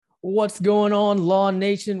What's going on, Law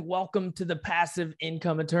Nation? Welcome to the Passive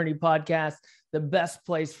Income Attorney Podcast, the best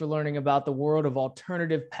place for learning about the world of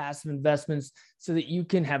alternative passive investments so that you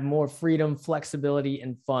can have more freedom, flexibility,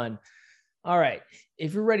 and fun. All right.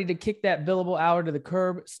 If you're ready to kick that billable hour to the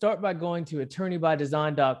curb, start by going to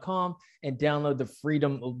attorneybydesign.com and download the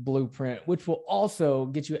Freedom Blueprint, which will also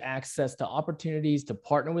get you access to opportunities to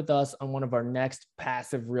partner with us on one of our next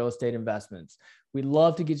passive real estate investments. We'd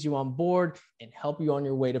love to get you on board and help you on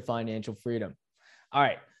your way to financial freedom. All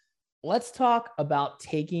right. Let's talk about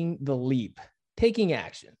taking the leap, taking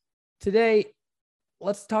action. Today,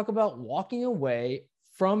 let's talk about walking away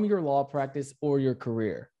from your law practice or your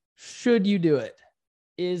career. Should you do it?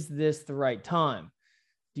 Is this the right time?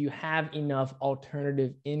 Do you have enough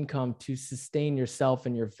alternative income to sustain yourself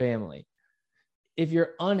and your family? If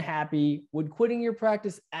you're unhappy, would quitting your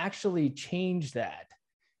practice actually change that?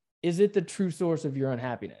 Is it the true source of your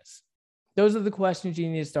unhappiness? Those are the questions you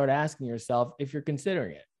need to start asking yourself if you're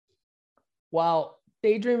considering it. While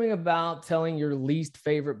daydreaming about telling your least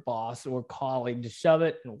favorite boss or colleague to shove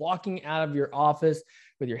it and walking out of your office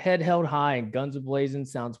with your head held high and guns a-blazing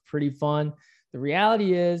sounds pretty fun, the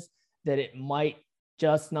reality is that it might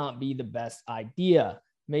just not be the best idea,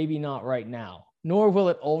 maybe not right now, nor will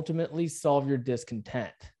it ultimately solve your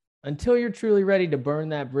discontent. Until you're truly ready to burn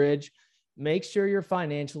that bridge, make sure you're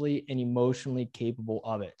financially and emotionally capable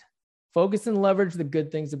of it. Focus and leverage the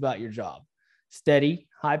good things about your job: steady,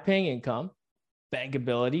 high-paying income,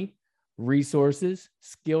 bankability, resources,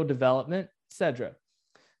 skill development, etc.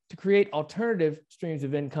 To create alternative streams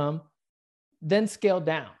of income, then scale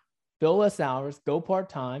down. Bill less hours, go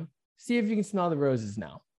part-time, see if you can smell the roses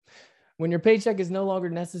now. When your paycheck is no longer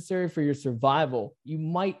necessary for your survival, you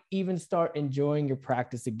might even start enjoying your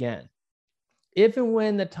practice again. If and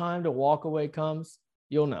when the time to walk away comes,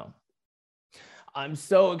 you'll know. I'm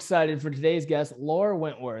so excited for today's guest, Lara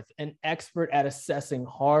Wentworth, an expert at assessing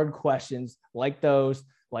hard questions like those,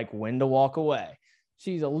 like when to walk away.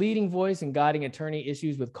 She's a leading voice in guiding attorney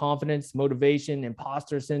issues with confidence, motivation,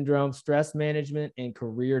 imposter syndrome, stress management, and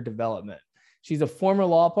career development. She's a former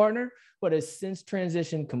law partner, but has since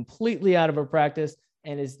transitioned completely out of her practice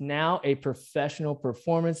and is now a professional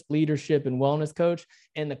performance, leadership, and wellness coach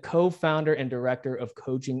and the co-founder and director of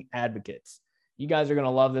Coaching Advocates. You guys are going to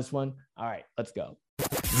love this one. All right, let's go.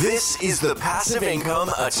 This is the Passive Income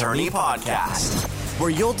Attorney Podcast, where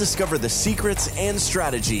you'll discover the secrets and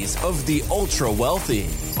strategies of the ultra wealthy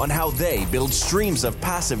on how they build streams of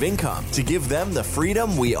passive income to give them the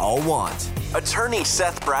freedom we all want. Attorney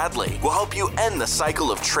Seth Bradley will help you end the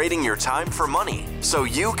cycle of trading your time for money so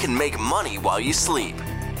you can make money while you sleep.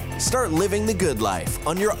 Start living the good life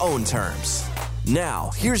on your own terms. Now,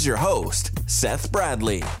 here's your host, Seth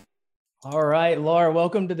Bradley. All right, Lara,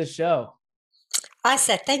 welcome to the show. Hi,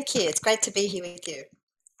 Seth. Thank you. It's great to be here with you.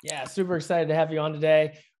 Yeah, super excited to have you on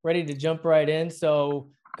today. Ready to jump right in.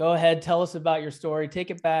 So go ahead, tell us about your story.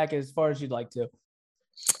 Take it back as far as you'd like to.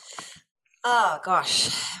 Oh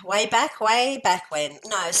gosh, way back when.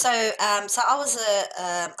 No, so I was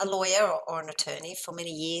a lawyer or an attorney for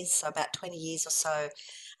many years, so about 20 years or so,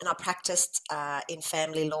 and I practiced in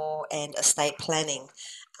family law and estate planning,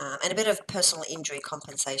 and a bit of personal injury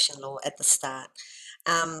compensation law at the start.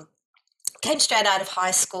 Came straight out of high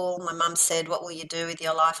school. My mum said, "What will you do with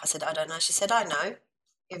your life?" I said, "I don't know." She said, "I know.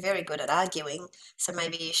 You're very good at arguing, so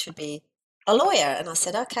maybe you should be a lawyer." And I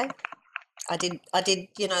said, "Okay." I did,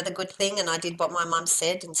 the good thing, and I did what my mum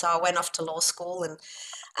said, and so I went off to law school, and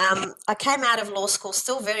I came out of law school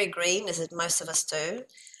still very green, as most of us do,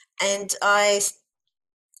 and I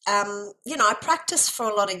practiced for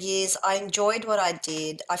a lot of years. I enjoyed what I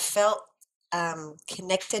did. I felt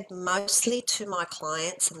connected mostly to my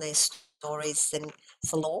clients and their stories than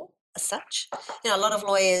for law as such. A lot of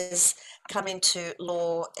lawyers come into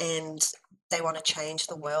law and they want to change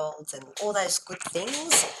the world and all those good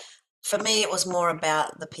things. For me, it was more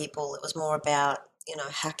about the people. It was more about,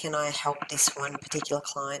 how can I help this one particular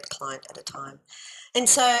client at a time. And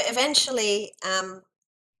so eventually,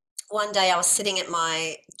 one day I was sitting in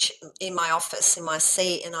my office, in my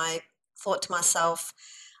seat, and I thought to myself,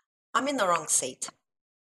 I'm in the wrong seat.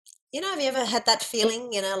 Have you ever had that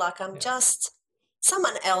feeling, like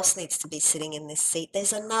someone else needs to be sitting in this seat.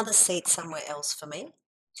 There's another seat somewhere else for me.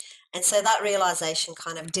 And so that realization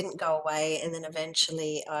kind of didn't go away. And then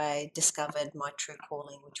eventually I discovered my true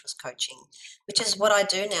calling, which was coaching, which is what I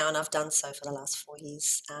do now. And I've done so for the last 4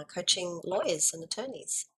 years, coaching lawyers and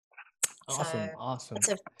attorneys. Awesome. That's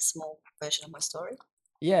a small version of my story.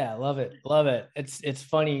 Yeah, love it. It's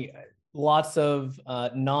funny. Lots of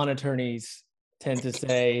non-attorneys tend to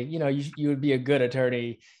say, you would be a good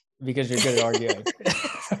attorney because you're good at arguing.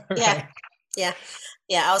 Right? Yeah.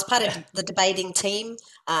 Yeah. I was part of the debating team.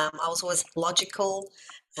 I was always logical.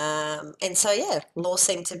 And so, yeah, law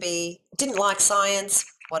seemed to be, didn't like science.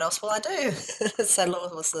 What else will I do? So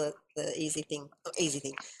law was the easy thing,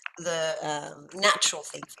 the natural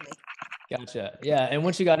thing for me. Gotcha. Yeah. And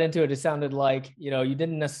once you got into it, it sounded like, you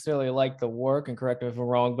didn't necessarily like the work, and correct me if I'm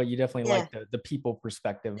wrong, but you definitely Yeah. liked the people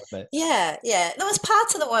perspective of it. Yeah, yeah. There was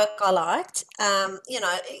parts of the work I liked. I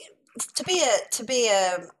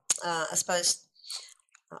suppose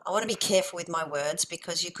I want to be careful with my words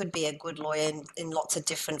because you could be a good lawyer in lots of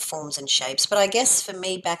different forms and shapes. But I guess for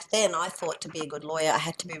me back then, I thought to be a good lawyer, I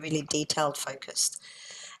had to be really detailed focused.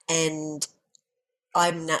 And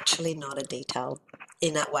I'm naturally not a detailed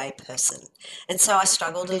in that way person. And so I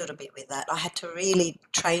struggled a little bit with that. I had to really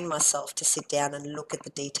train myself to sit down and look at the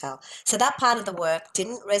detail. So that part of the work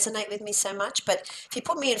didn't resonate with me so much. But if you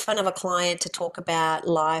put me in front of a client to talk about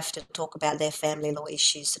life, to talk about their family law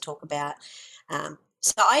issues, to talk about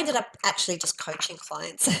so I ended up actually just coaching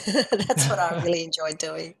clients. That's what I really enjoyed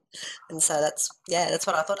doing. And so that's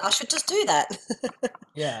what I thought. I should just do that.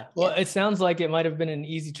 Yeah. Well, Yeah. it sounds like it might have been an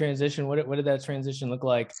easy transition. What did that transition look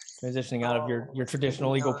like, transitioning out of Oh, your traditional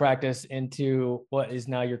legal no. practice into what is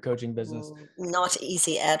now your coaching business? Not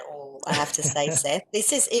easy at all, I have to say, Seth.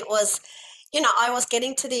 It was, I was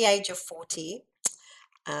getting to the age of 40,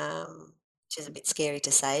 which is a bit scary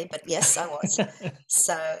to say, but yes, I was.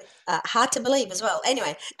 So hard to believe as well.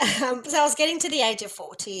 Anyway, so I was getting to the age of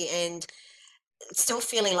 40 and still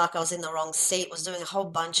feeling like I was in the wrong seat, was doing a whole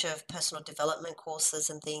bunch of personal development courses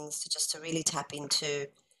and things to really tap into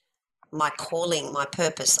my calling, my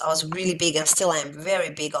purpose. I was really big and still am very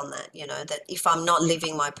big on that, that if I'm not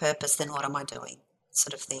living my purpose, then what am I doing?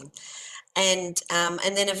 Sort of thing. And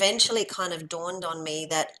then eventually it kind of dawned on me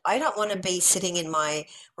that I don't want to be sitting in my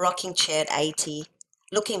rocking chair at 80,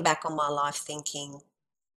 looking back on my life thinking,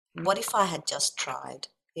 what if I had just tried,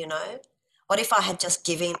 you know? What if I had just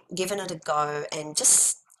given it a go and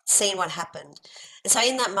just seen what happened? And so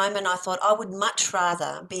in that moment, I thought I would much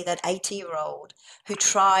rather be that 80-year-old who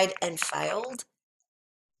tried and failed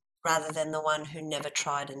rather than the one who never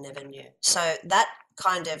tried and never knew. So that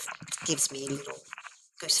kind of gives me a little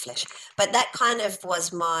goose flesh. But that kind of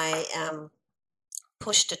was my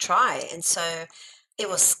push to try. And so it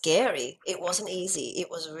was scary. It wasn't easy. It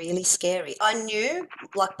was really scary. I knew,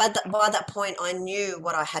 like, by that point, I knew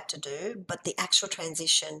what I had to do, but the actual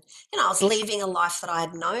transition, I was leaving a life that I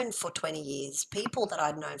had known for 20 years, people that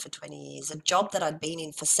I'd known for 20 years, a job that I'd been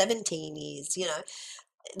in for 17 years,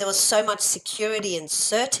 there was so much security and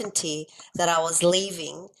certainty that I was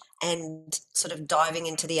leaving and sort of diving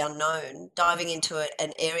into the unknown, diving into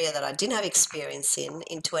an area that I didn't have experience in,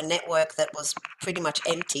 into a network that was pretty much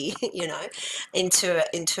empty,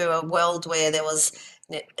 into a world where there was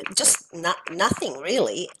just nothing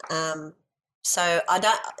really. So I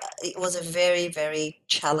don't. It was a very, very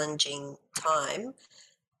challenging time,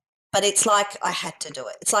 but it's like I had to do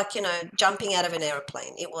it. It's like, jumping out of an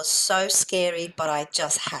aeroplane. It was so scary, but I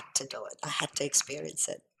just had to do it. I had to experience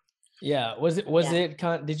it. Yeah. Was Yeah.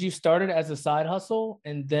 it did you start it as a side hustle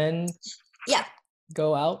and then Yeah.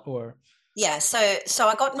 go out, or? Yeah, so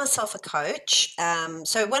I got myself a coach.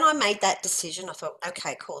 So when I made that decision, I thought,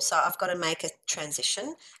 okay, cool. So I've got to make a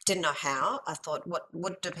transition. Didn't know how. I thought,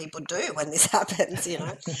 what do people do when this happens?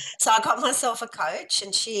 So I got myself a coach,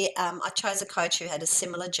 and I chose a coach who had a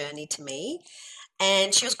similar journey to me,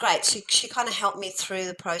 and she was great. She kind of helped me through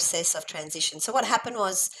the process of transition. So what happened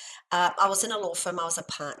was, I was in a law firm. I was a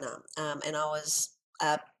partner, and I was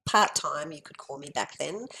part time. You could call me back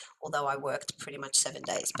then, although I worked pretty much 7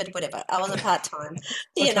 days. But whatever, I was a part time.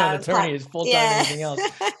 Part-time Part. attorney is full-time Yeah, anything else.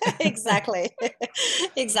 exactly,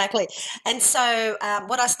 exactly. And so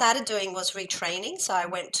what I started doing was retraining. So I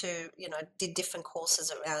went to did different courses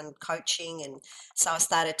around coaching, and so I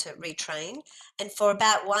started to retrain. And for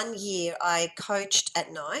about 1 year, I coached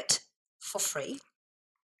at night for free.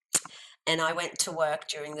 And I went to work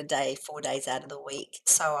during the day, 4 days out of the week.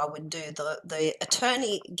 So I would do the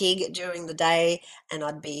attorney gig during the day, and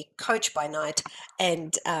I'd be coach by night.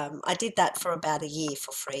 And I did that for about a year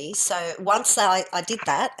for free. So once I did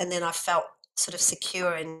that, and then I felt sort of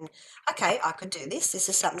secure in, okay, I could do this. This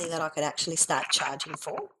is something that I could actually start charging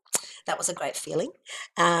for. That was a great feeling.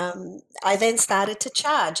 I then started to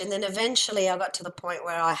charge, and then eventually I got to the point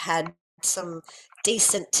where I had some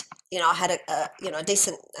decent, I had a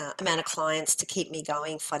decent amount of clients to keep me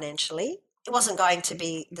going financially. It wasn't going to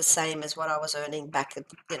be the same as what I was earning back,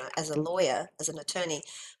 as a lawyer, as an attorney,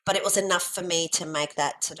 but it was enough for me to make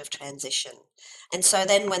that sort of transition. And so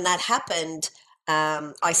then when that happened,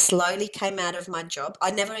 I slowly came out of my job.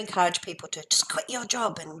 I never encourage people to just quit your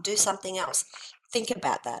job and do something else. think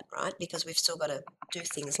about that, right? Because we've still got to do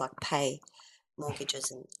things like pay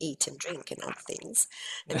mortgages and eat and drink and other things,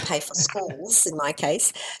 and pay for schools in my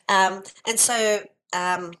case. And so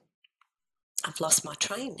I've lost my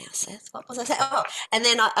train now, Seth. What was I saying? Oh, and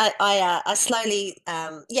then I slowly,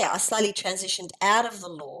 I slowly transitioned out of the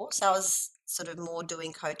law. So I was sort of more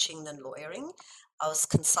doing coaching than lawyering. I was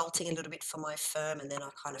consulting a little bit for my firm, and then I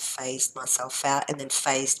kind of phased myself out and then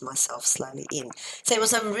phased myself slowly in. So it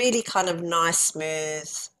was a really kind of nice, smooth,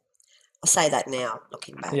 I'll say that now,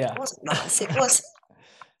 looking back. Yeah. It wasn't nice. It was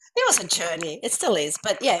a journey. It still is.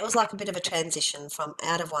 But yeah, it was like a bit of a transition from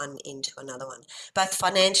out of one into another one, both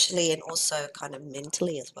financially and also kind of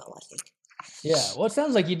mentally as well, I think. Yeah. Well, it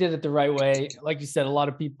sounds like you did it the right way. Like you said, a lot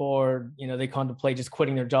of people are, they contemplate just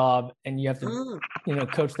quitting their job, and you have to,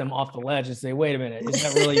 coach them off the ledge and say, wait a minute, is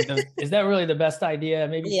that really the best idea?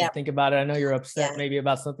 Maybe you should think about it. I know you're upset maybe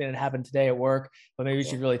about something that happened today at work, but maybe you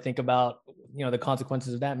should really think about, the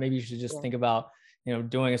consequences of that. Maybe you should just think about,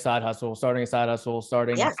 doing a side hustle, starting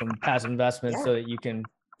some passive investments so that you can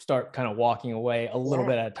start kind of walking away a little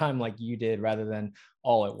bit at a time like you did, rather than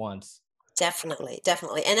all at once. Definitely.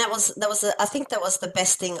 And I think that was the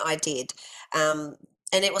best thing I did. And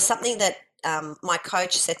it was something that my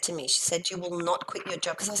coach said to me. She said, "You will not quit your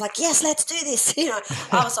job." Because I was like, "Yes, let's do this."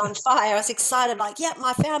 I was on fire. I was excited. Like, "Yep,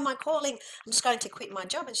 I found my calling. I'm just going to quit my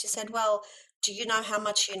job." And she said, "Well, do you know how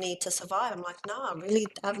much you need to survive?" I'm like, "No, I really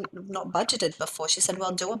haven't not budgeted before." She said,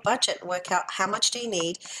 "Well, do a budget, work out how much do you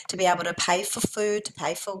need to be able to pay for food, to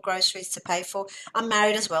pay for groceries, to pay for." I'm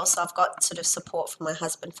married as well, so I've got sort of support from my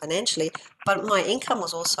husband financially, but my income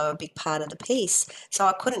was also a big part of the piece. So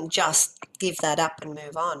I couldn't just give that up and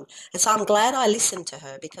move on. And so I'm glad I listened to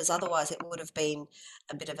her, because otherwise it would have been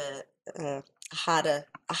a bit of a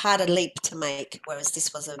harder leap to make, whereas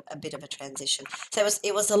this was a bit of a transition. So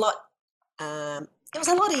it was a lot. It was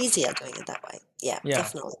a lot easier doing it that way. Yeah.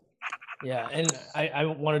 Definitely. Yeah. And I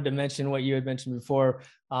wanted to mention what you had mentioned before,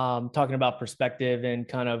 talking about perspective and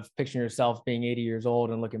kind of picturing yourself being 80 years old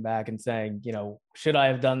and looking back and saying, should I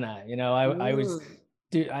have done that?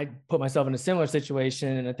 I put myself in a similar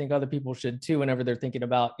situation, and I think other people should too, whenever they're thinking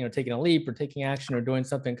about, taking a leap or taking action or doing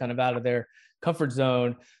something kind of out of their comfort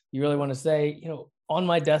zone. You really want to say, on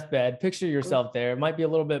my deathbed, picture yourself there. It might be a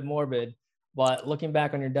little bit morbid, but looking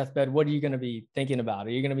back on your deathbed, what are you going to be thinking about? Are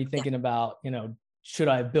you going to be thinking about, should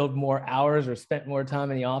I have built more hours or spent more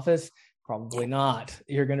time in the office? Probably not.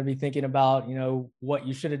 You're going to be thinking about, what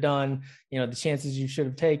you should have done, the chances you should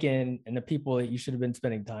have taken, and the people that you should have been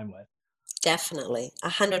spending time with. Definitely,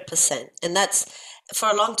 100%. And that's, for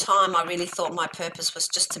a long time, I really thought my purpose was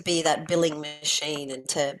just to be that billing machine, and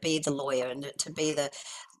to be the lawyer, and to be the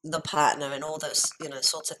partner, and all those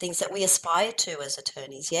sorts of things that we aspire to as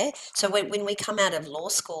attorneys. So when we come out of law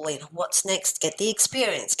school, what's next? Get the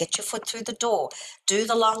experience, get your foot through the door, do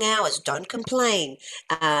the long hours, don't complain,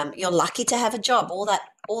 you're lucky to have a job,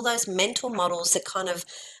 all those mental models that kind of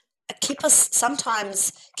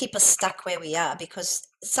sometimes keep us stuck where we are, because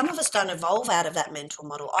some of us don't evolve out of that mental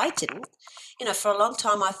model. I didn't. For a long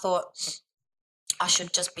time I thought I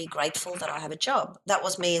should just be grateful that I have a job. That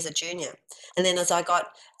was me as a junior. And then as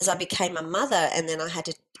I became a mother, and then I had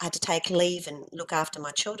to take leave and look after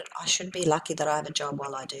my children, I should be lucky that I have a job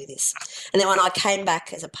while I do this. And then when I came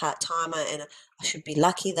back as a part-timer, and I should be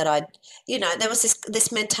lucky that there was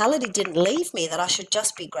this mentality didn't leave me, that I should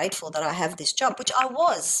just be grateful that I have this job, which I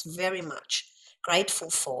was very much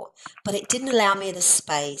grateful for, but it didn't allow me the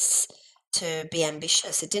space to be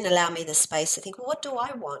ambitious. It didn't allow me the space to think, well, what do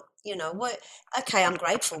I want? Okay, I'm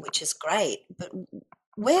grateful, which is great, but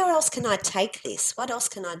where else can I take this? What else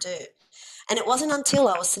can I do? And it wasn't until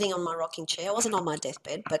I was sitting on my rocking chair, I wasn't on my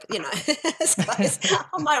deathbed, but, as close,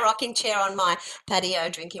 on my rocking chair on my patio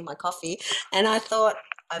drinking my coffee, and I thought,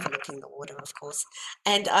 overlooking the water, of course,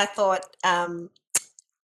 and I thought, as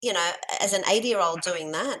an 80-year-old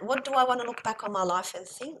doing that, what do I want to look back on my life and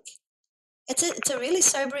think? It's a really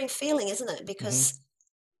sobering feeling, isn't it? Because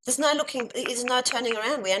there's no turning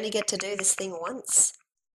around. We only get to do this thing once.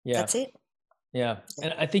 Yeah. That's it. Yeah.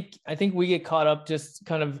 And I think we get caught up just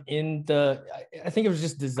kind of in I think it was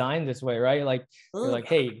just designed this way, right? Like, they're like,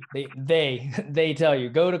 hey, they tell you,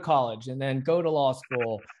 go to college and then go to law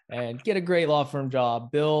school and get a great law firm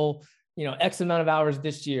job, bill, X amount of hours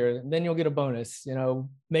this year, and then you'll get a bonus,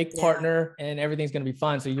 make partner, and everything's going to be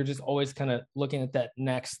fine. So you're just always kind of looking at that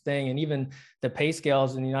next thing. And even the pay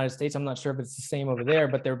scales in the United States, I'm not sure if it's the same over there,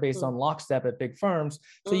 but they're based on lockstep at big firms.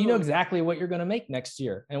 So you know exactly what you're going to make next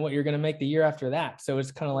year and what you're going to make the year after that. So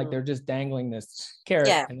it's kind of like they're just dangling this carrot,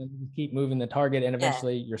 and then you keep moving the target, and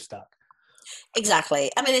eventually you're stuck. Exactly.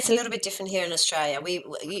 I mean, it's a little bit different here in Australia.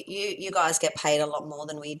 You guys get paid a lot more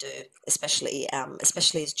than we do, especially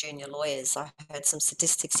as junior lawyers. I heard some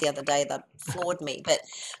statistics the other day that floored me, but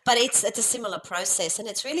it's a similar process, and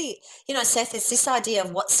it's really, Seth, it's this idea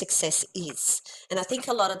of what success is, and I think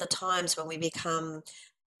a lot of the times when we become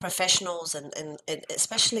professionals and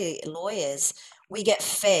especially lawyers, we get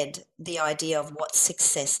fed the idea of what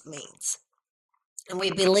success means. And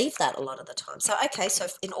we believe that a lot of the time. So, okay, so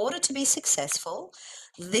in order to be successful,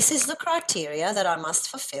 this is the criteria that I must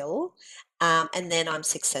fulfill, and then I'm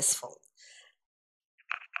successful.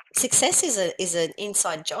 Success is an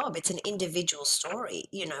inside job. It's an individual story.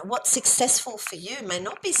 What's successful for you may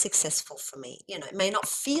not be successful for me. It may not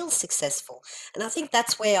feel successful. And I think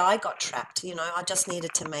that's where I got trapped. I just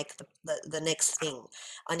needed to make the next thing.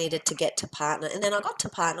 I needed to get to partner. And then I got to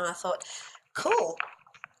partner and I thought, cool,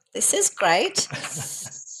 this is great.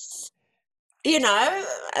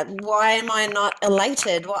 Why am I not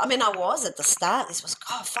elated? Well, I mean, I was at the start. This was,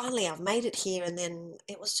 oh, finally, I've made it here. And then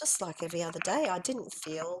it was just like every other day. I didn't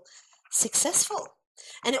feel successful.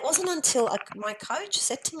 And it wasn't until my coach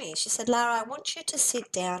said to me, she said, Lara, I want you to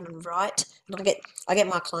sit down and write. And I get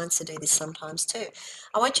my clients to do this sometimes too.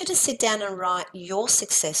 I want you to sit down and write your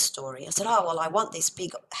success story. I said, oh, well, I want this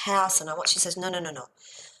big house. And she says, no.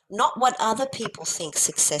 Not what other people think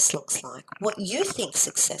success looks like, what you think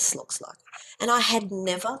success looks like. And I had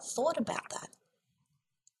never thought about that.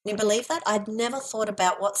 Can you believe that? I'd never thought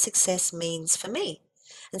about what success means for me.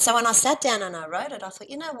 And so when I sat down and I wrote it, I thought,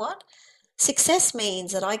 you know what? Success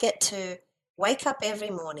means that I get to wake up every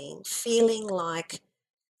morning feeling like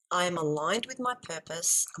I am aligned with my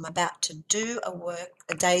purpose. I'm about to do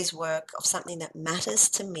a day's work of something that matters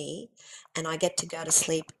to me, and I get to go to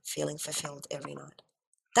sleep feeling fulfilled every night.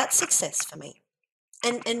 That's success for me.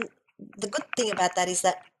 And the good thing about that is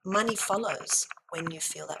that money follows when you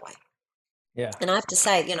feel that way. Yeah. And I have to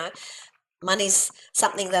say, money's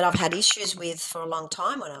something that I've had issues with for a long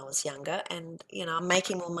time when I was younger. And, I'm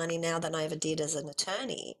making more money now than I ever did as an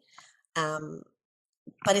attorney.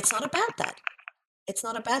 But it's not about that. It's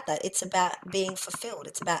not about that. It's about being fulfilled.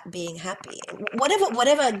 It's about being happy.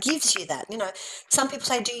 Whatever gives you that. Some people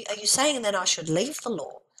say, are you saying that I should leave the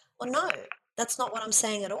law? Well, no. That's not what I'm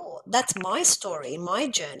saying at all. That's my story, my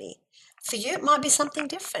journey. For you, it might be something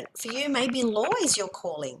different. For you, maybe law is your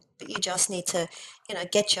calling, but you just need to,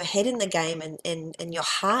 get your head in the game and your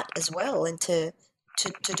heart as well, and to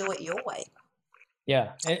do it your way.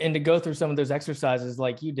 Yeah. And to go through some of those exercises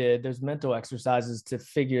like you did, there's mental exercises to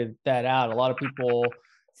figure that out. A lot of people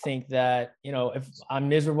think that, if I'm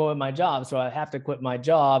miserable at my job, so I have to quit my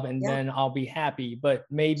job and then I'll be happy. But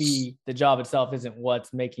maybe the job itself isn't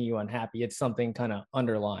what's making you unhappy. It's something kind of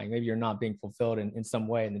underlying. Maybe you're not being fulfilled in some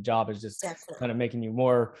way, and the job is just kind of making you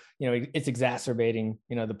more, it's exacerbating,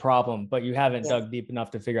 the problem, but you haven't dug deep enough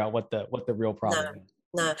to figure out what the real problem is.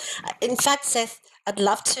 No. In fact, Seth, I'd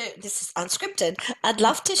love to, this is unscripted, I'd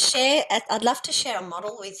love to share a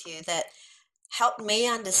model with you that helped me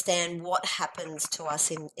understand what happens to us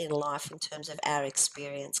in life in terms of our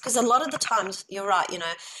experience. Because a lot of the times, you're right,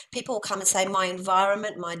 people will come and say, my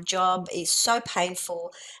environment, my job is so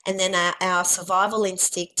painful, and then our survival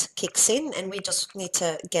instinct kicks in and we just need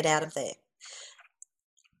to get out of there.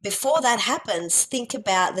 Before that happens, think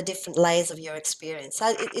about the different layers of your experience.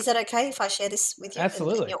 So is that okay if I share this with you?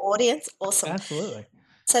 Absolutely. And your audience? Awesome. Absolutely.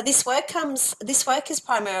 So this work is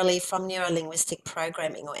primarily from neuro-linguistic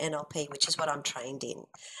programming, or NLP, which is what I'm trained in.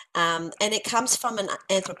 And it comes from an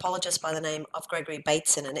anthropologist by the name of Gregory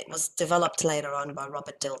Bateson, and it was developed later on by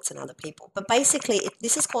Robert Dilts and other people. But basically,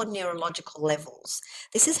 this is called neurological levels.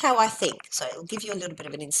 This is how I think. So it'll give you a little bit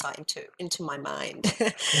of an insight into my mind.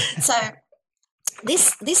 So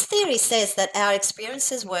this theory says that our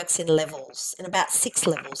experiences works in levels, in about 6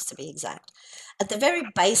 levels to be exact. At the very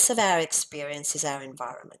base of our experience is our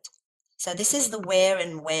environment. So this is the where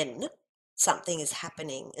and when something is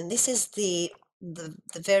happening, and this is the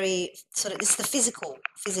very sort of, it's the physical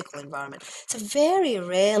environment. So very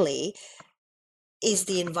rarely is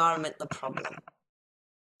the environment the problem.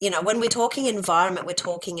 When we're talking environment, we're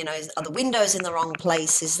talking, are the windows in the wrong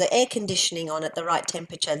place? Is the air conditioning on at the right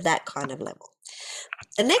temperature? That kind of level.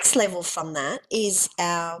 The next level from that is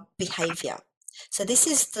our behavior. So this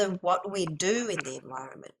is what we do in the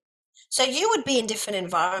environment. So you would be in different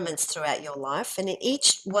environments throughout your life, and in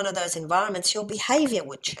each one of those environments, your behavior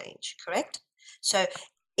would change, correct? So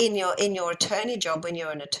in your attorney job, when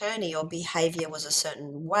you're an attorney, your behavior was a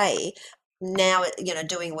certain way. Now,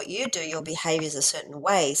 doing what you do, your behavior is a certain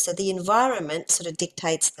way. So the environment sort of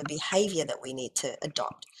dictates the behavior that we need to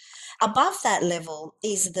adopt. Above that level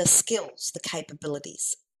is the skills, the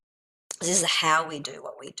capabilities. This is how we do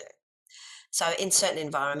what we do. So in certain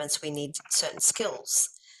environments, we need certain skills.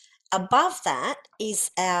 Above that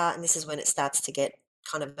is and this is when it starts to get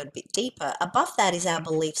kind of a bit deeper, above that is our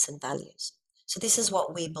beliefs and values. So this is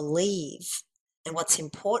what we believe and what's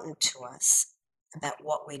important to us about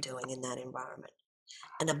what we're doing in that environment.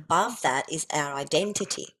 And above that is our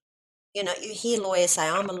identity. You know, you hear lawyers say,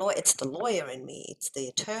 I'm a lawyer. It's the lawyer in me. It's the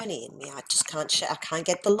attorney in me. I just I can't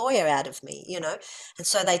get the lawyer out of me, you know. And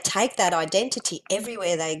so they take that identity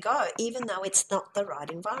everywhere they go, even though it's not the right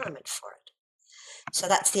environment for it. So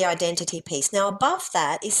that's the identity piece. Now, above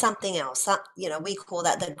that is something else. You know, we call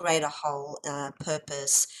that the greater whole,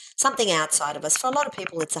 purpose, something outside of us. For a lot of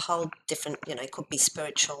people, it's a whole different, you know, it could be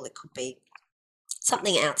spiritual. It could be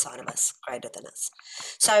something outside of us, greater than us.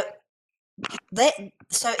 So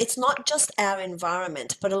so it's not just our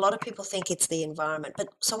environment, but a lot of people think it's the environment. But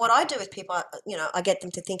so what I do with people, you know, I get them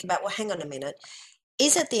to think about, well, hang on a minute.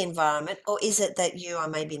 Is it the environment, or is it that you are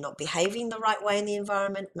maybe not behaving the right way in the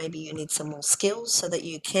environment? Maybe you need some more skills so that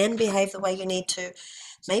you can behave the way you need to.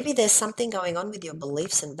 Maybe there's something going on with your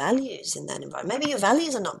beliefs and values in that environment. Maybe your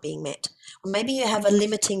values are not being met. Or maybe you have a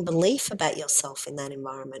limiting belief about yourself in that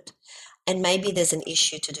environment. And maybe there's an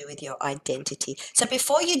issue to do with your identity. So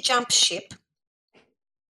before you jump ship,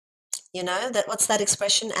 you know, that what's that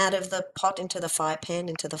expression? Out of the pot into the fire pan,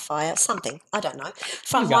 into the fire, something. I don't know.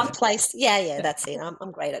 From one place, yeah, that's it.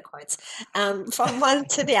 I'm great at quotes. From one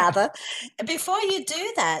to the other. Before you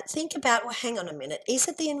do that, think about, well, hang on a minute. Is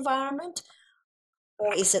it the environment,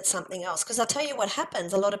 or is it something else? Because I'll tell you what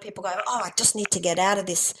happens. A lot of people go, oh, I just need to get out of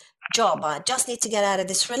this job. I just need to get out of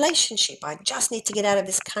this relationship. I just need to get out of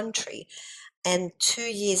this country. And 2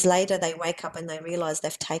 years later, they wake up and they realize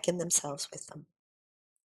they've taken themselves with them.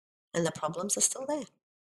 And the problems are still there.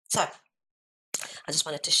 So I just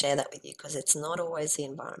wanted to share that with you, because it's not always the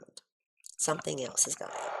environment. Something else is going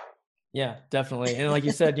on. Yeah, definitely. And like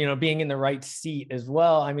you said, you know, being in the right seat as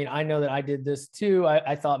well. I mean, I know that I did this too.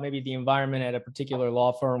 I thought maybe the environment at a particular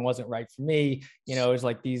law firm wasn't right for me. You know, it was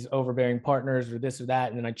like these overbearing partners or this or that.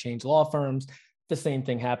 And then I changed law firms. The same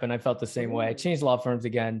thing happened. I felt the same way. I changed law firms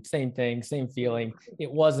again, same thing, same feeling.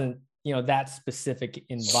 It wasn't, you know, that specific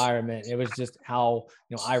environment. It was just how,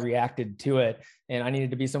 you know, I reacted to it, and I needed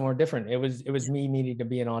to be somewhere different. It was me needing to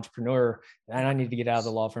be an entrepreneur, and I needed to get out of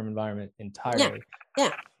the law firm environment entirely.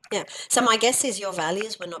 Yeah. So my guess is your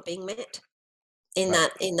values were not being met in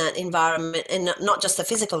that environment, and not just the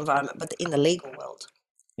physical environment, but in the legal world.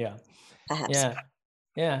 Yeah. Perhaps.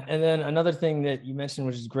 Yeah. And then another thing that you mentioned,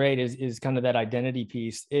 which is great, is kind of that identity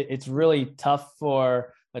piece. It's really tough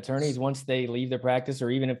for attorneys once they leave their practice, or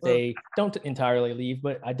even if they don't entirely leave,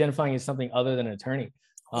 but identifying as something other than an attorney.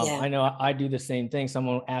 I know I do the same thing.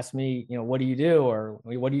 Someone asks me, you know, what do you do? Or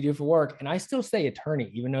what do you do for work? And I still say attorney,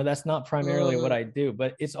 even though that's not primarily what I do,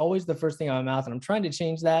 but it's always the first thing out of my mouth. And I'm trying to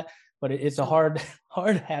change that, but it's a hard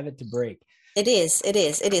habit to break. It is,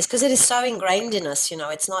 because it is so ingrained in us. You know,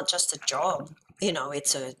 it's not just a job. You know,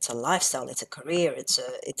 it's a lifestyle, it's a career, it's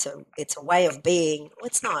a way of being. Well,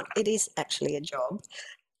 it's not. It is actually a job.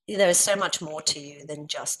 There is so much more to you than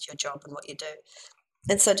just your job and what you do.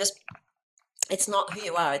 And so it's not who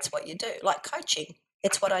you are, it's what you do. Like coaching,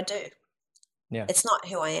 it's what I do. Yeah. It's not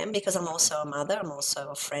who I am, because I'm also a mother, I'm also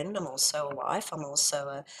a friend, I'm also a wife, I'm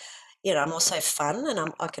also I'm also fun,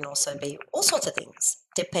 and I can also be all sorts of things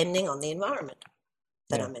depending on the environment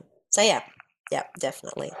that I'm in. So yeah,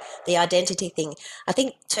 definitely. The identity thing, I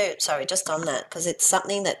think too, sorry, just on that, because it's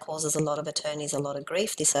something that causes a lot of attorneys a lot of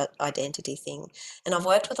grief, this identity thing. And I've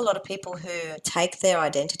worked with a lot of people who take their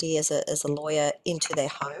identity as a lawyer into their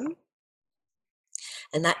home,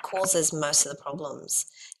 and that causes most of the problems.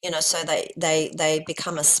 You know, so they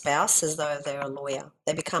become a spouse as though they're a lawyer.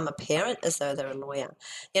 They become a parent as though they're a lawyer.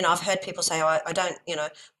 You know, I've heard people say, oh, I don't, you know,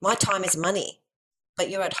 my time is money. But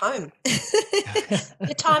you're at home.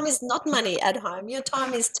 Your time is not money at home. Your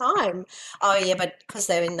time is time. Oh, yeah, but because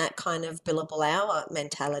they're in that kind of billable hour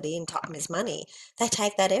mentality, and time is money, they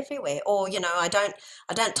take that everywhere. Or, you know, I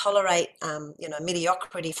don't tolerate,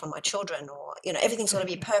 mediocrity for my children, or, you know, everything's got to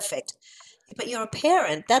be perfect. But you're a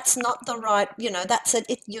parent. That's not the right, you know, that's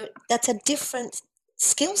a different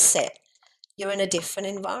skill set. You're in a different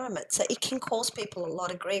environment. So it can cause people a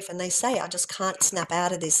lot of grief. And they say, I just can't snap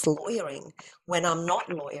out of this lawyering when I'm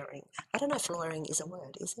not lawyering. I don't know if lawyering is a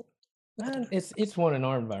word, is it? It's one in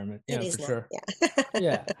our environment. Yeah, for sure.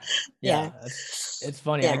 Yeah. It's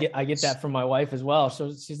funny. Yeah. I get that from my wife as well.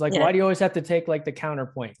 So she's like, why do you always have to take like the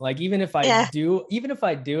counterpoint? Like, even if I do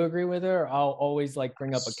agree with her, I'll always like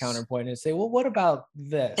bring up a counterpoint and say, well, what about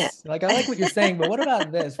this? Yeah. Like, I like what you're saying, but what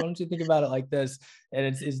about this? Why don't you think about it like this? And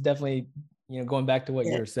it's definitely, you know, going back to what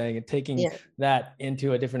you were saying and taking that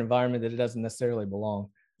into a different environment that it doesn't necessarily belong.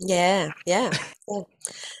 Yeah, yeah, yeah.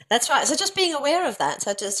 That's right. So just being aware of that.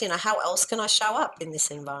 So just, how else can I show up in this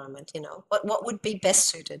environment? What would be best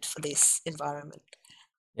suited for this environment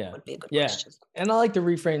Yeah. would be a good Yeah. question. And I like to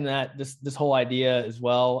reframe this whole idea as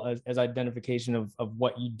well as identification of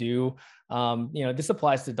what you do. This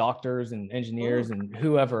applies to doctors and Mm, engineers and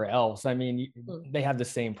whoever else. I mean, mm. they have the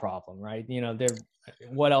same problem, right?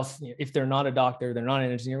 What else, if they're not a doctor, they're not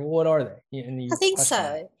an engineer, what are they? And I you think question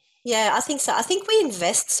that. so. Yeah, I think so. I think we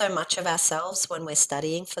invest so much of ourselves when we're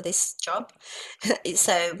studying for this job.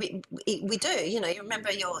 So we do. You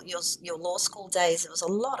remember your law school days. It was a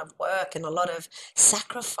lot of work and a lot of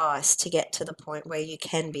sacrifice to get to the point where you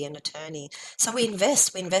can be an attorney. So we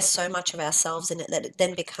invest so much of ourselves in it that it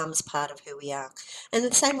then becomes part of who we are. And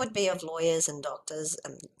the same would be of lawyers and doctors.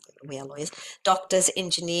 We are lawyers, doctors,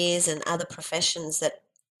 engineers, and other professions that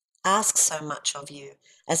ask so much of you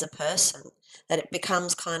as a person that it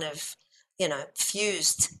becomes kind of,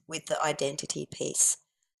 fused with the identity piece.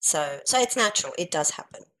 So it's natural. It does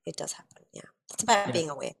happen. It does happen. Yeah. It's about Yeah. being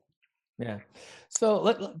aware. Yeah. So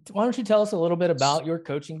why don't you tell us a little bit about your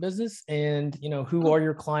coaching business and, who Mm, are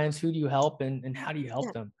your clients? Who do you help and how do you help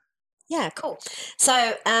yeah. them? Yeah, cool.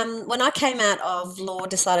 So when I came out of law,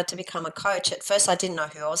 decided to become a coach, at first I didn't know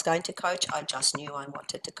who I was going to coach. I just knew I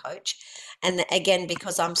wanted to coach. And again,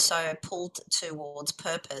 because I'm so pulled towards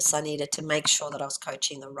purpose, I needed to make sure that I was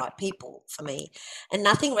coaching the right people for me. And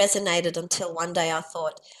nothing resonated until one day I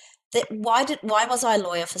thought, that why was I a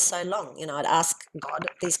lawyer for so long? I'd ask God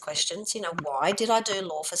these questions, why did I do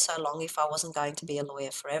law for so long if I wasn't going to be a lawyer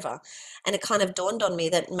forever? And it kind of dawned on me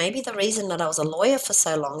that maybe the reason that I was a lawyer for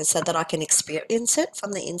so long is so that I can experience it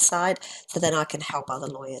from the inside, so then I can help other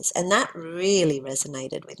lawyers. And that really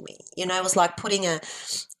resonated with me. It was like putting a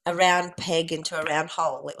round peg into a round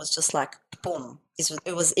hole. It was just like, boom,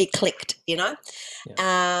 it clicked. Yeah.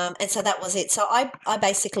 And so that was it. So I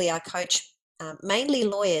basically, I coach mainly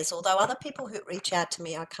lawyers, although other people who reach out to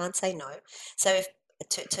me, I can't say no. So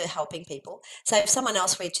to helping people. So if someone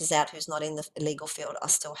else reaches out who's not in the legal field, I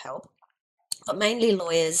still help, but mainly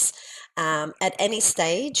lawyers at any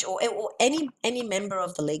stage, or any member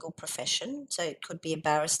of the legal profession. So it could be a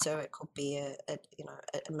barrister, it could be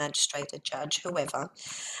a magistrate, a judge, whoever.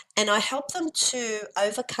 And I help them to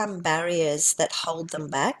overcome barriers that hold them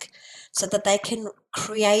back so that they can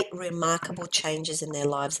create remarkable changes in their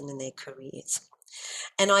lives and in their careers.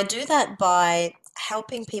 And I do that by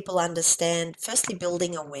helping people understand, firstly,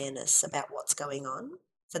 building awareness about what's going on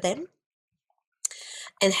for them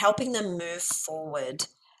and helping them move forward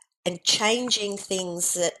and changing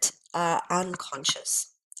things that are unconscious.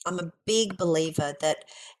 I'm a big believer that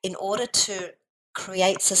in order to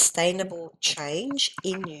create sustainable change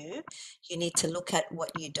in you, you need to look at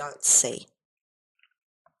what you don't see.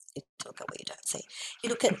 You look at what you don't see.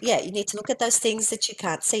 You need to look at those things that you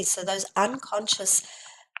can't see. So those unconscious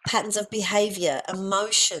patterns of behavior,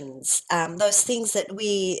 emotions, those things that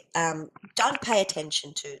we don't pay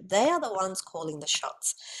attention to, they are the ones calling the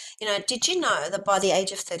shots. Did you know that by the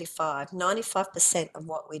age of 35, 95% of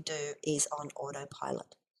what we do is on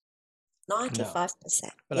autopilot? No,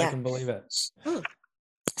 95%. but I Yeah. can believe it. Mm.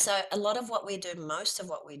 So a lot of what we do, most of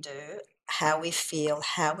what we do, how we feel,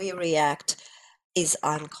 how we react, is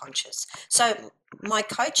unconscious. So my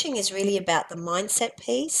coaching is really about the mindset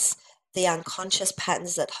piece, the unconscious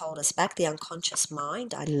patterns that hold us back, the unconscious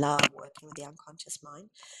mind. I love working with the unconscious mind.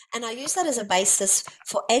 And I use that as a basis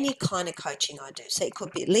for any kind of coaching I do. So it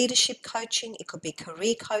could be leadership coaching, it could be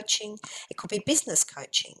career coaching, it could be business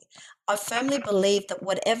coaching. I firmly believe that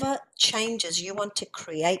whatever changes you want to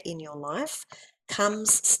create in your life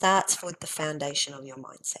starts with the foundation of your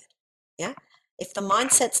mindset. Yeah. If the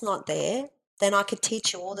mindset's not there, then I could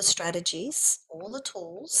teach you all the strategies, all the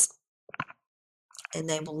tools, and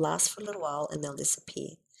they will last for a little while and they'll disappear.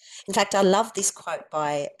 In fact, I love this quote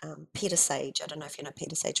by Peter Sage. I don't know if you know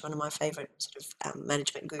Peter Sage, one of my favorite sort of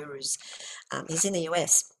management gurus. He's in the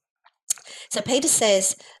US. So Peter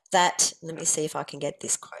says that, let me see if I can get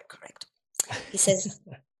this quote correct. He says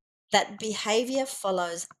that behavior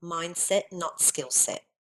follows mindset, not skill set.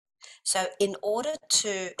 So in order to,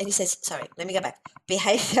 and he says, sorry, let me go back.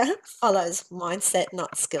 Behavior follows mindset,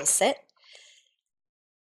 not skill set.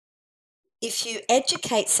 If you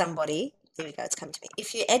educate somebody, there we go, it's coming to me.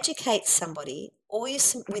 If you educate somebody,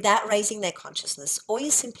 without raising their consciousness, all you're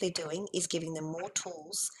simply doing is giving them more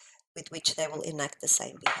tools with which they will enact the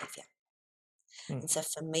same behavior. Hmm. And so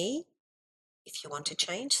for me, if you want to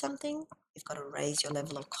change something, you've got to raise your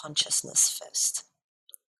level of consciousness first.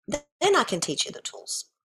 Then I can teach you the tools.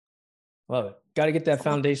 Love it. Got to get that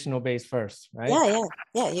foundational base first, right?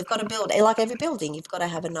 Yeah. You've got to build, like every building, you've got to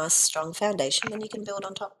have a nice, strong foundation, then you can build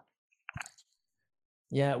on top.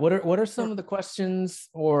 Yeah. What are some of the questions,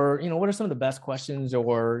 or, what are some of the best questions,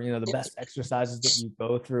 or, the best exercises that you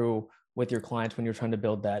go through with your clients when you're trying to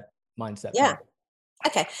build that mindset for Yeah. them?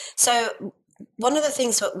 Okay. So one of the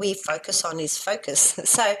things that we focus on is focus.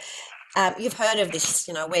 So you've heard of this,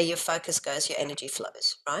 where your focus goes, your energy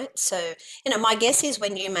flows, right? So, my guess is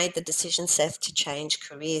when you made the decision, Seth, to change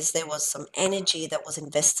careers, there was some energy that was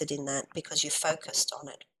invested in that because you focused on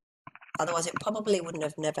it. Otherwise, it probably wouldn't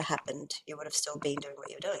have never happened. You would have still been doing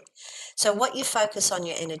what you're doing. So what you focus on,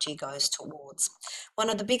 your energy goes towards. One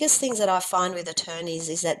of the biggest things that I find with attorneys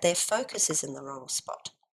is that their focus is in the wrong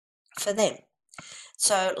spot for them.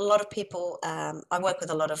 So a lot of people, I work with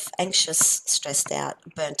a lot of anxious, stressed out,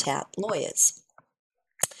 burnt out lawyers.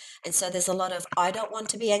 And so there's a lot of, I don't want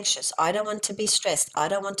to be anxious. I don't want to be stressed. I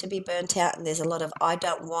don't want to be burnt out. And there's a lot of, I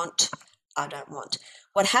don't want.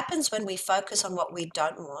 What happens when we focus on what we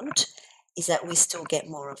don't want is that we still get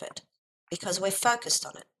more of it because we're focused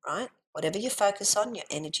on it, right? Whatever you focus on, your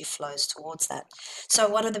energy flows towards that. So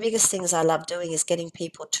one of the biggest things I love doing is getting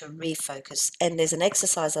people to refocus. And there's an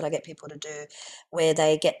exercise that I get people to do where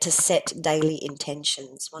they get to set daily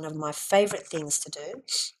intentions. One of my favorite things to do,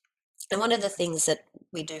 and one of the things that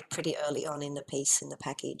we do pretty early on in the piece, in the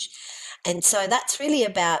package. And so that's really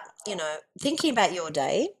about, thinking about your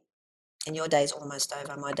day, and your day's almost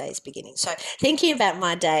over, my day's beginning. So thinking about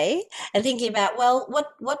my day and thinking about, well,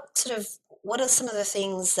 what are some of the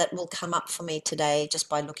things that will come up for me today just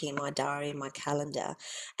by looking at my diary, my calendar,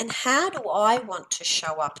 and how do I want to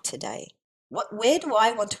show up today? Where do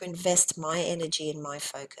I want to invest my energy and my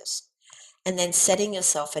focus? And then setting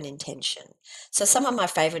yourself an intention. So some of my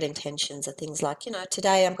favorite intentions are things like,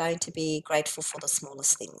 today I'm going to be grateful for the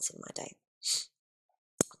smallest things in my day.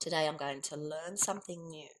 Today I'm going to learn something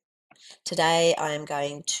new. Today I am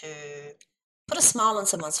going to put a smile on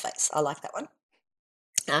someone's face. I like that one.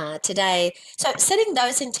 So setting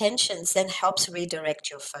those intentions then helps redirect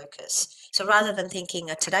your focus. So rather than thinking,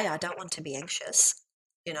 today I don't want to be anxious,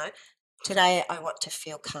 today I want to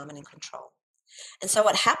feel calm and in control. And so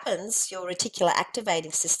what happens, your reticular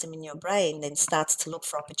activating system in your brain then starts to look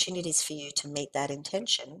for opportunities for you to meet that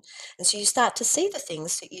intention. And so you start to see the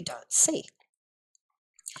things that you don't see.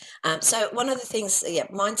 So one of the things,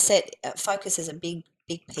 mindset, focus is a big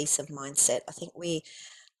piece of mindset. I think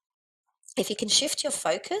if you can shift your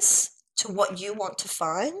focus to what you want to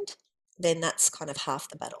find, then that's kind of half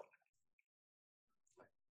the battle.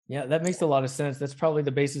 Yeah, that makes a lot of sense. That's probably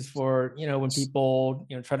the basis for, when people,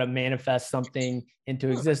 try to manifest something into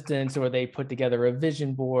existence, or they put together a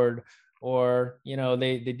vision board, or,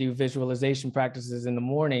 they do visualization practices in the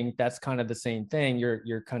morning. That's kind of the same thing.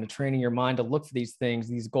 You're kind of training your mind to look for these things,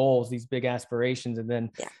 these goals, these big aspirations, and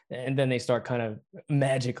then they start kind of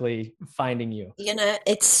magically finding you.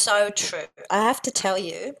 It's so true. I have to tell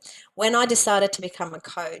you, when I decided to become a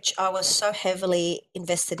coach, I was so heavily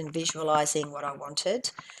invested in visualizing what I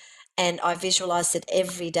wanted. And I visualized it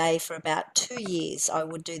every day for about 2 years. I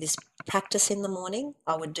would do this practice in the morning.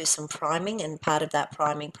 I would do some priming, and part of that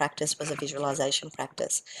priming practice was a visualization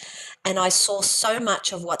practice. And I saw so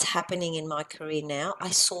much of what's happening in my career now.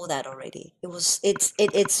 I saw that already.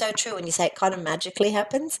 It's so true when you say it kind of magically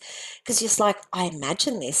happens, because you're just like, I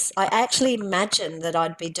imagine this. I actually imagined that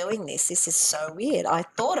I'd be doing this. This is so weird. I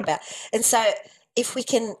thought about, and so if we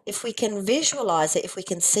can visualize it, if we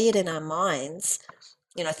can see it in our minds,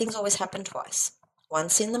 things always happen twice.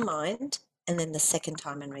 Once in the mind, and then the second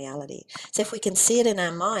time in reality. So if we can see it in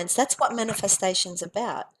our minds, that's what manifestation's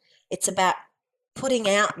about. It's about putting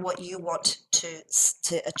out what you want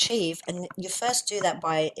to achieve, and you first do that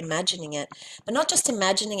by imagining it, but not just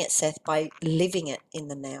imagining it, Seth, by living it in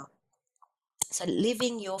the now. So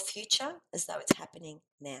living your future as though it's happening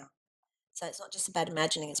now. So it's not just about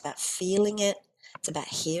imagining, it's about feeling it, it's about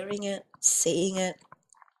hearing it, seeing it,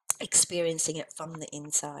 experiencing it from the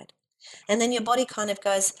inside. And then your body kind of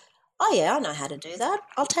goes, oh yeah, I know how to do that.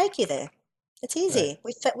 I'll take you there. It's easy.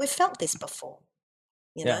 Right. We've felt this before,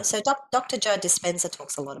 Yeah. So Dr. Joe Dispenza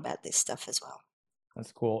talks a lot about this stuff as well.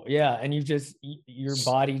 That's cool. Yeah. And your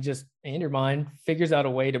body and your mind figures out a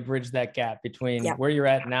way to bridge that gap between where you're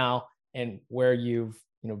at now and where you've,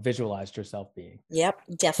 visualized yourself being. Yep.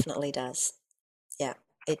 Definitely does. Yeah,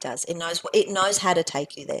 it does. It knows how to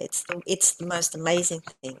take you there. It's the most amazing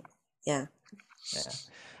thing. Yeah. Yeah.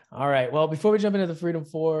 All right. Well, before we jump into the Freedom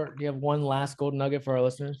 4, do you have one last golden nugget for our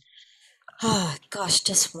listeners? Oh gosh,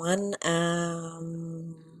 just one. I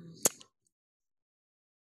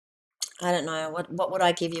don't know. What would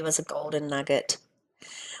I give you as a golden nugget?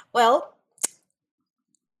 Well,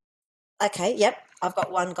 okay, yep, I've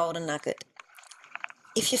got one golden nugget.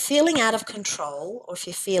 If you're feeling out of control, or if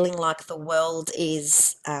you're feeling like the world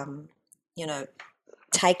is,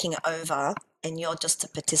 taking over and you're just a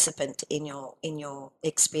participant in your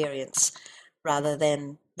experience rather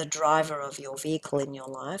than the driver of your vehicle in your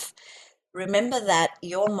life, remember that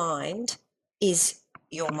your mind is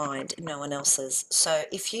your mind, no one else's. So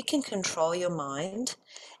if you can control your mind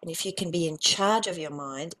and if you can be in charge of your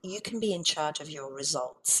mind, you can be in charge of your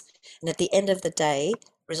results. And at the end of the day,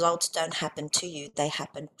 results don't happen to you, they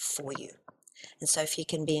happen for you. And so if you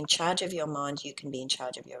can be in charge of your mind, you can be in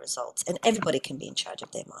charge of your results. And everybody can be in charge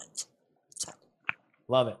of their minds. So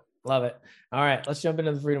Love it. Love it. All right, let's jump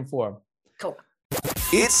into the Freedom 4. cool.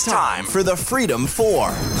 It's time for the Freedom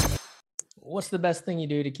 4. What's the best thing you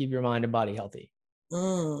do to keep your mind and body healthy?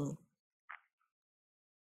 But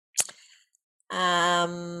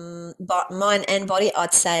mind and body,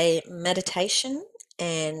 I'd say meditation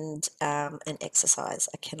and exercise.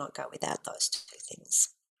 I cannot go without those two things.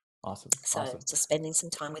 Awesome. So Awesome. just spending some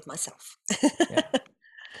time with myself. Yeah.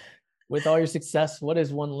 With all your success, what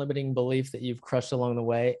is one limiting belief that you've crushed along the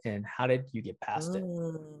way, and how did you get past it?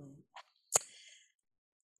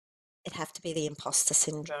 It'd have to be the imposter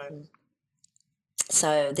syndrome.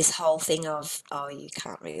 So this whole thing of, oh, you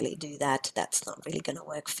can't really do that. That's not really going to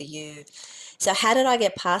work for you. So how did I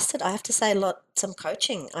get past it? I have to say some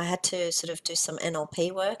coaching. I had to sort of do some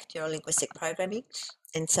NLP work, neuro-linguistic programming.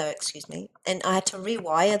 And so, and I had to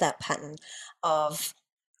rewire that pattern of,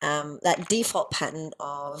 that default pattern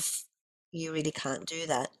of, you really can't do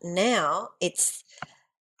that. Now it's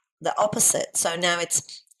the opposite. So now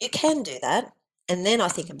it's, you can do that. And then I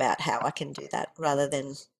think about how I can do that rather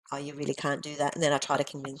than, oh, you really can't do that. And then I try to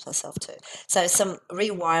convince myself to. So some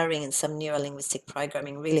rewiring and some neuro-linguistic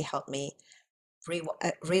programming really helped me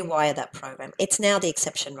rewire that program. It's now the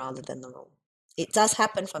exception rather than the rule. It does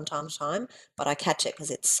happen from time to time, but I catch it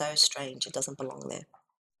because it's so strange. It doesn't belong there.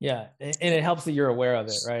 Yeah. And it helps that you're aware of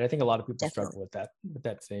it, right? I think a lot of people Definitely. struggle with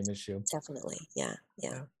that same issue. Definitely. Yeah.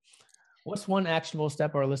 What's one actionable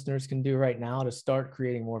step our listeners can do right now to start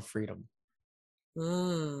creating more freedom? I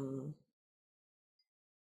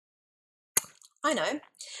know.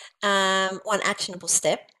 One actionable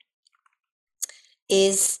step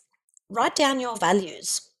is write down your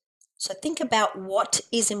values. So think about what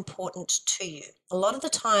is important to you. A lot of the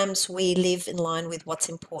times we live in line with what's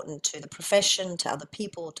important to the profession, to other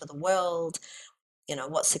people, to the world,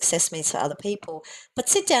 what success means to other people. But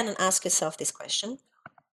sit down and ask yourself this question.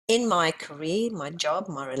 In my career, my job,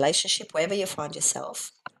 my relationship, wherever you find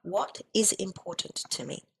yourself, what is important to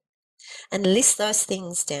me? And list those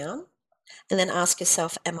things down. And then ask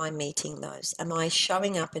yourself, am I meeting those? Am I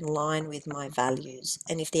showing up in line with my values?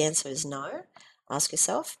 And if the answer is no, ask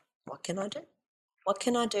yourself, what can I do? What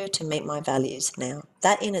can I do to meet my values now?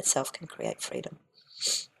 That in itself can create freedom.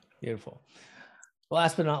 Beautiful.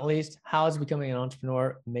 Last but not least, how has becoming an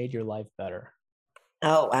entrepreneur made your life better?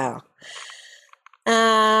 Oh, wow.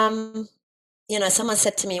 Someone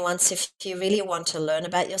said to me once, if you really want to learn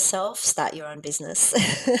about yourself, start your own business.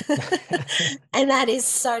 And that is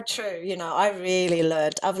so true.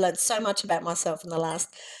 I've learned so much about myself in the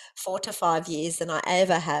last 4 to 5 years than I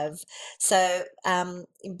ever have. So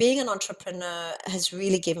being an entrepreneur has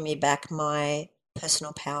really given me back my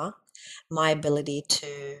personal power, my ability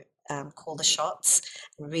to call the shots,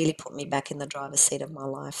 and really put me back in the driver's seat of my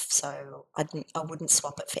life. So I wouldn't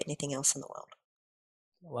swap it for anything else in the world.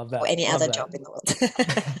 Love that. Or any other job in the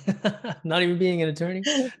world. Not even being an attorney?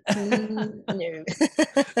 No.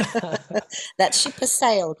 That ship has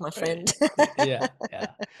sailed, my friend. Yeah.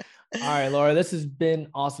 All right, Lara, this has been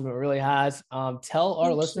awesome. It really has. Tell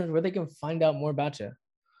our listeners where they can find out more about you.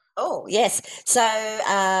 Oh, yes. So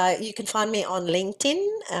you can find me on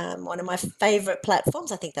LinkedIn, one of my favorite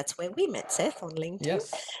platforms. I think that's where we met, Seth, on LinkedIn.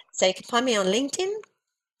 Yes. So you can find me on LinkedIn.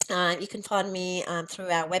 You can find me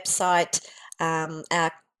through our website,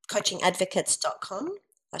 our coachingadvocates.com.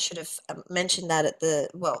 I should have mentioned that at the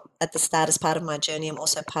start as part of my journey. I'm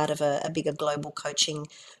also part of a bigger global coaching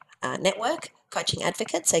network, Coaching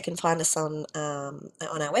Advocates. So you can find us on our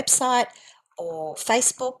website or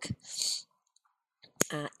Facebook.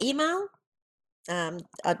 Email.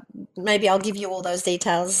 Maybe I'll give you all those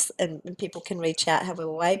details and people can reach out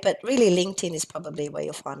however way. But really, LinkedIn is probably where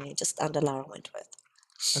you'll find me, just under Lara Wentworth.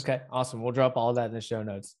 Okay, awesome. We'll drop all of that in the show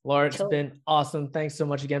notes. Lara, it's been awesome. Thanks so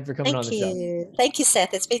much again for coming on the show. Thank you,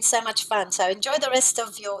 Seth. It's been so much fun. So enjoy the rest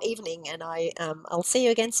of your evening, and I'll see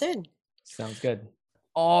you again soon. Sounds good.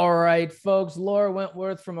 All right, folks. Lara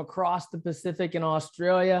Wentworth from across the Pacific in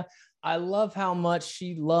Australia. I love how much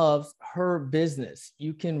she loves her business.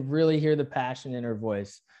 You can really hear the passion in her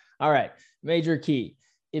voice. All right, major key.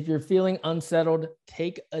 If you're feeling unsettled,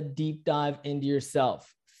 take a deep dive into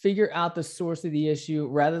yourself. Figure out the source of the issue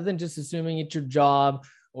rather than just assuming it's your job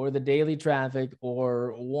or the daily traffic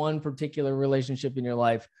or one particular relationship in your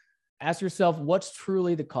life, ask yourself what's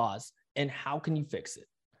truly the cause and how can you fix it?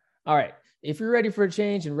 All right. If you're ready for a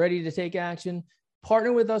change and ready to take action,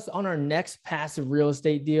 partner with us on our next passive real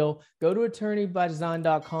estate deal. Go to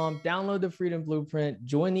attorneybydesign.com, download the Freedom Blueprint,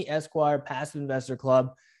 join the Esquire Passive Investor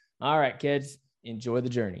Club. All right, kids, enjoy the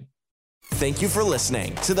journey. Thank you for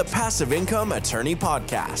listening to the Passive Income Attorney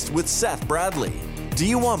Podcast with Seth Bradley. Do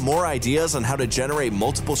you want more ideas on how to generate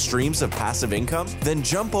multiple streams of passive income? Then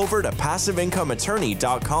jump over to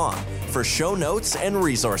passiveincomeattorney.com for show notes and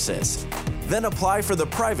resources. Then apply for the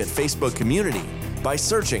private Facebook community by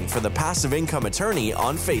searching for the Passive Income Attorney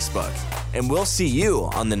on Facebook. And we'll see you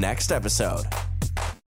on the next episode.